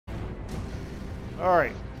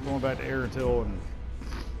Alright, going back to air until and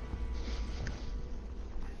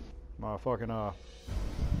my fucking my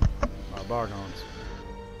bygones.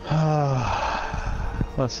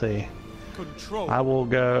 Let's see. Control. I will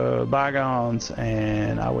go bygones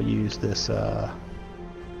and I will use this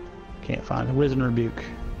can't find a Wisdom Rebuke.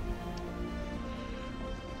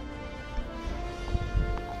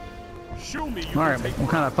 Show me. Alright,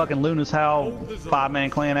 what kind of fucking Luna's Howl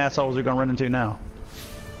 5-man clan assholes are gonna run into now?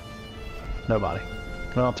 Nobody.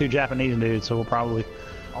 Well, 2 Japanese dudes, so we'll probably.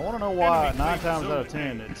 I want to know why 9 times out of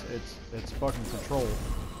 10 it's fucking control.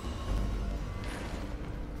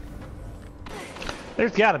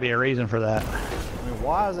 There's got to be a reason for that. I mean,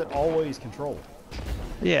 why is it always control?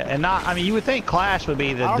 Yeah, and not. I mean, you would think Clash would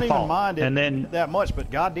be the I don't default, even mind it and then that much,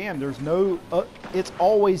 but goddamn, there's no. It's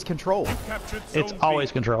always control. It's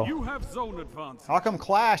always control. You have zone advantage. How come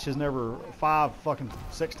Clash is never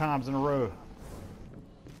 6 times in a row?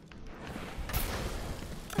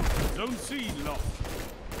 Zone C lost.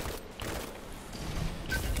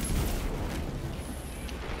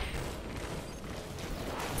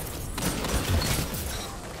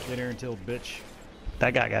 Get here until bitch.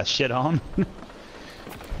 That guy got shit on.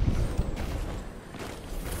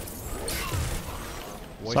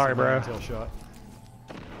 Sorry, bro. Shot.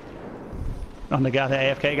 On the guy, the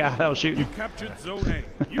AFK guy that was shooting. You captured zone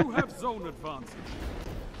A. You have zone advantage.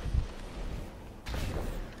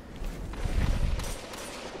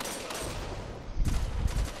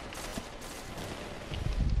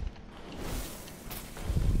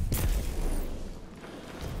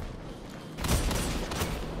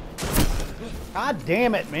 God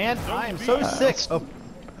damn it, man. I am so sick of...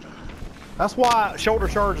 That's why shoulder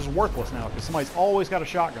charge is worthless now, because somebody's always got a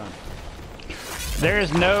shotgun. There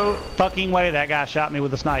is no fucking way that guy shot me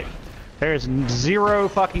with a snipe. There is 0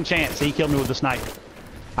 fucking chance he killed me with a snipe.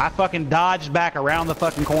 I fucking dodged back around the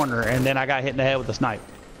fucking corner, and then I got hit in the head with a snipe.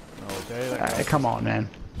 Okay. Come on, man.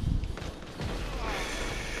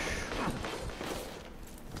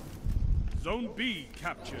 Zone B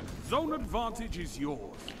captured. Zone advantage is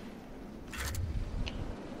yours.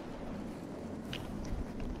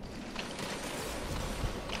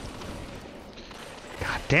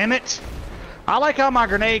 God damn it! I like how my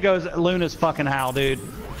grenade goes Luna's fucking howl, dude.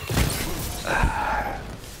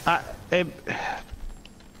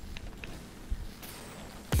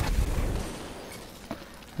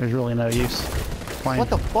 There's really no use playing. What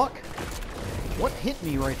the fuck? What hit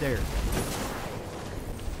me right there?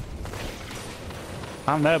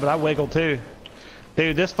 I don't know, but I wiggled too.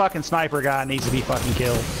 Dude, this fucking sniper guy needs to be fucking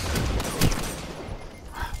killed.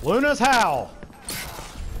 Luna's Howl!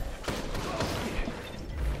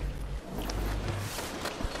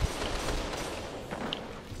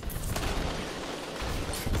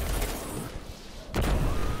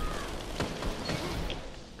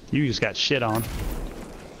 You just got shit on.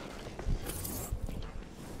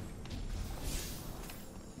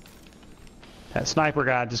 That sniper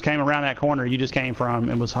guy just came around that corner you just came from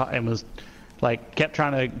and was like kept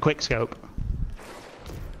trying to quick scope.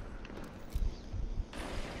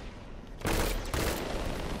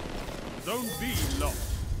 Zone B lost.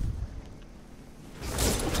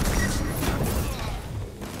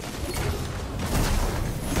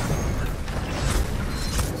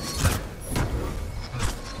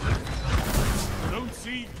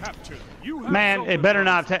 Man, it better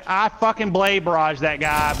not. I fucking blade barraged that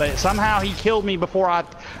guy, but somehow he killed me before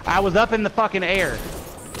I was up in the fucking air.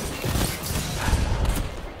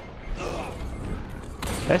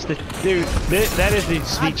 That's the dude. That is the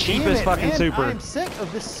cheapest fucking man. super. I'm sick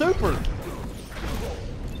of this super.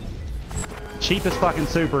 Cheapest fucking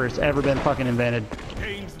super it's ever been fucking invented.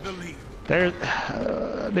 Gains the lead. There's,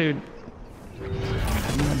 dude.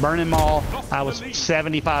 Burning Maul. I was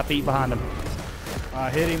 75 feet behind him. I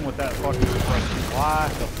hit him with that fucking suppressor. Why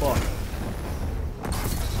the fuck?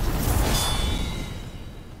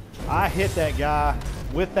 I hit that guy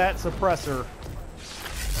with that suppressor.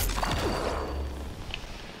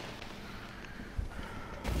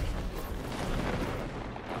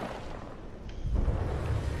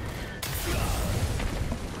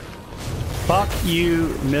 Fuck you,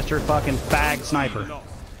 Mr. fucking fag sniper.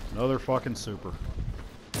 Another fucking super.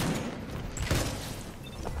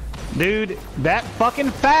 Dude, that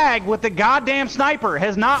fucking fag with the goddamn sniper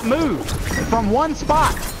has not moved from one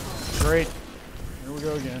spot. Great. Here we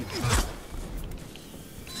go again.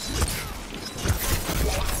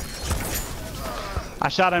 I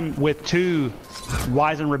shot him with 2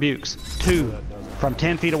 Wise and Rebukes. 2 from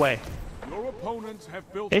 10 feet away. Your opponents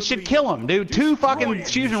have built It should kill him, dude. 2 fucking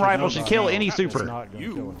fusion rifles should kill any super.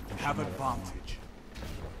 You have advantage.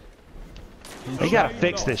 They gotta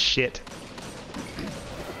fix this shit.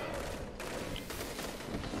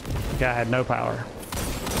 guy had no power.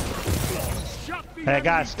 Shut the That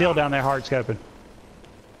guy's enemy still down there hard scoping.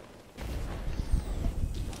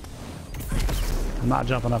 I'm not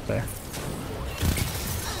jumping up there.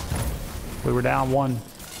 We were down 1,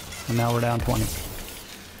 and now we're down 20.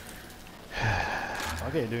 I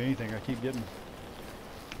can't do anything. I keep getting.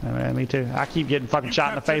 Me too. I keep getting fucking You shot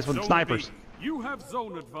in the captured face with Zone snipers. B. You have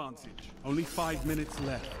zone advantage. Only 5 minutes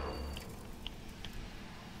left.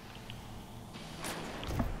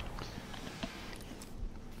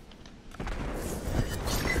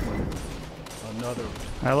 Another.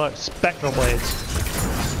 Hey, look, spectral blades.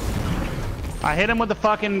 I hit him with the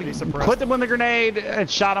fucking, clipped him with a grenade, and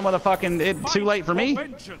shot him with a fucking. It's too late for me.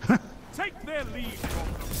 Take their lead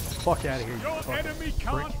from them. Fuck out of here. Your You enemy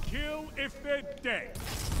can't kill if they're dead.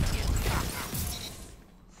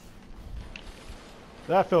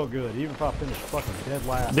 That felt good, even if I finished fucking dead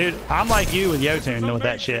last. Dude, I'm like you with Yotun with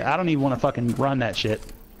that shit. I don't even want to fucking run that shit.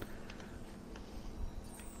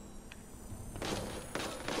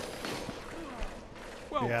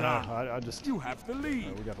 Well Yeah, done. no, I just. You have the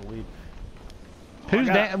lead. We got the lead. Who's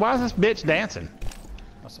why is this bitch dancing?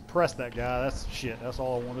 I suppressed that guy. That's shit. That's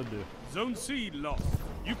all I wanted to do. Zone C lost.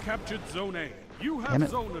 You captured Zone A. You Damn have it.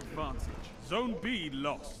 zone advantage. Zone B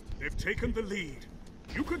lost. They've taken the lead.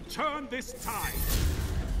 You can turn this tide.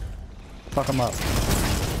 Fuck him up.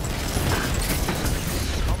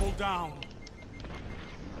 Double down.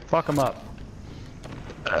 Fuck him up.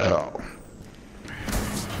 Oh.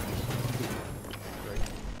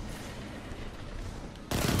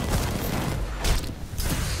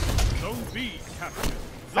 Zone B captured.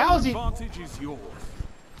 How is Zone he- advantage is yours.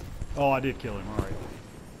 Oh, I did kill him. All right.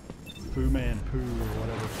 Poo man, poo or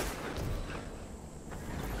whatever.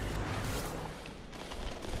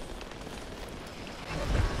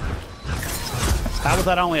 How was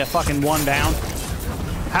that only a fucking 1 down?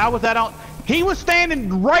 How was that on? He was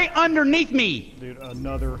standing right underneath me. Dude,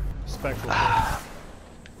 another spectral. I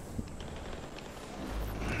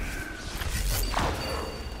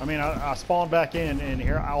mean, I spawned back in, and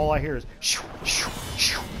here all I hear is shoo, shoo,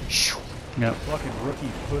 shoo, shoo. Yep. Fucking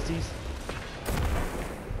rookie pussies.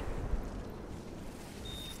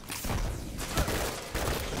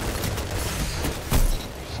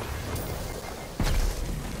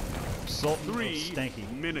 Salt 3 stanky.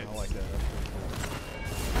 minutes. I like that.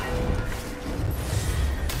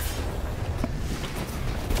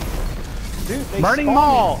 Dude, they Burning spawned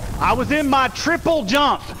Maul. me. I was in my triple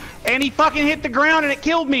jump, and he fucking hit the ground and it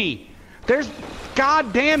killed me. There's,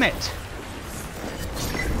 god damn it.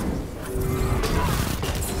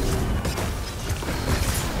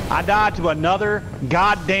 I died to another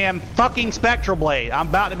goddamn fucking Spectral Blade. I'm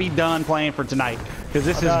about to be done playing for tonight because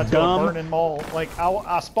this I died is to a dumb. burning maul. Like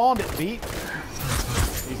I spawned it beat.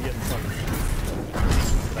 He's getting fucking.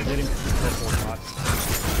 I did him. Of course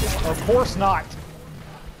not. Of course not.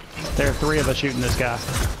 There are 3 of us shooting this guy.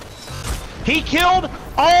 He killed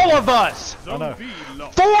all of us. I know. Zone B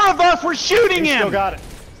lost. 4 of us were shooting He him. still got it.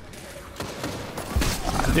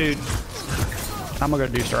 Dude, I'm gonna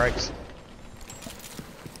go do strikes.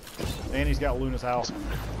 And he's got Luna's house.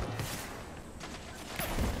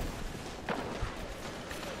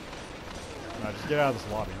 Now just get out of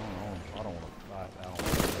this lobby. I don't want to fight out.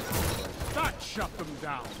 That shut them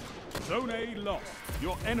down. Zone A lost.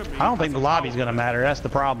 Your enemy. I don't think has the a lobby's power gonna matter. That's the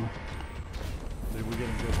problem. Dude, we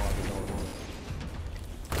getting good lobbies all the time.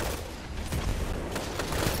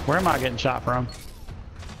 Where am I getting shot from?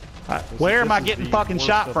 This Where is- am I this is getting the fucking worst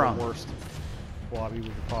shot of from? The worst lobby we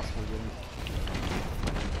could possibly get in.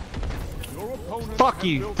 Your opponent Fuck has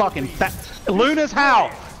you, built a fucking lead. fat. Luna's Howl.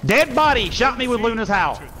 Dead body shot me with Luna's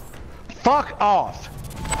Howl. Fuck off.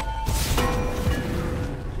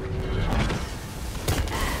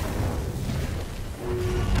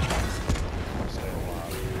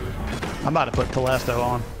 I'm about to put Telesto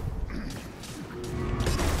on.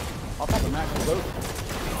 I thought the match was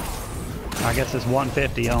over. I guess it's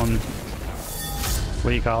 150 on,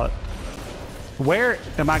 what do you call it? Where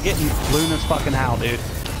am I getting Luna's fucking Howl, dude?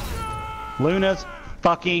 Luna's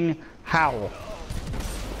fucking Howl.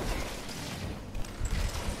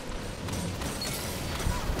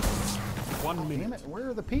 One Damn minute. it, where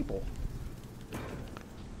are the people?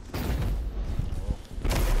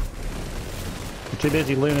 I'm too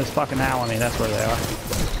busy Luna's fucking howling me, that's where they are.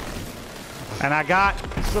 And I got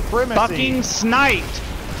Supremacy. fucking sniped.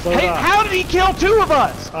 So, Hey, how did he kill 2 of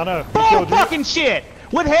us? I know. He Bull killed you. fucking shit.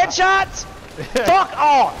 With headshots? Fuck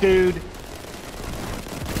off, dude.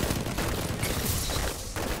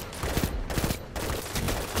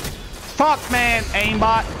 Fuck, man.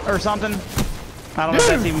 Aimbot or something. I don't know if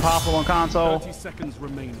that's even possible on console. 30 seconds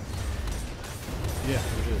remaining. Yeah,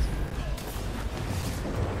 it is.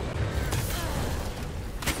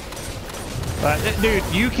 Dude,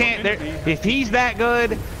 you can't. If he's that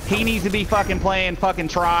good, he needs to be fucking playing fucking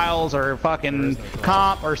trials or fucking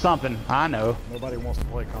comp or something. I know. Nobody wants to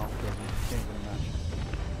play comp because you can't get a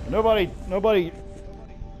match.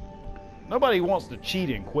 Nobody wants to cheat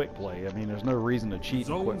in quick play. I mean, there's no reason to cheat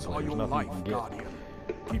in quick play. There's nothing you can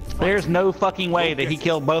get. There's no fucking way that he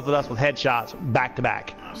killed both of us with headshots back to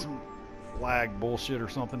back. Lag bullshit or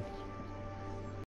something.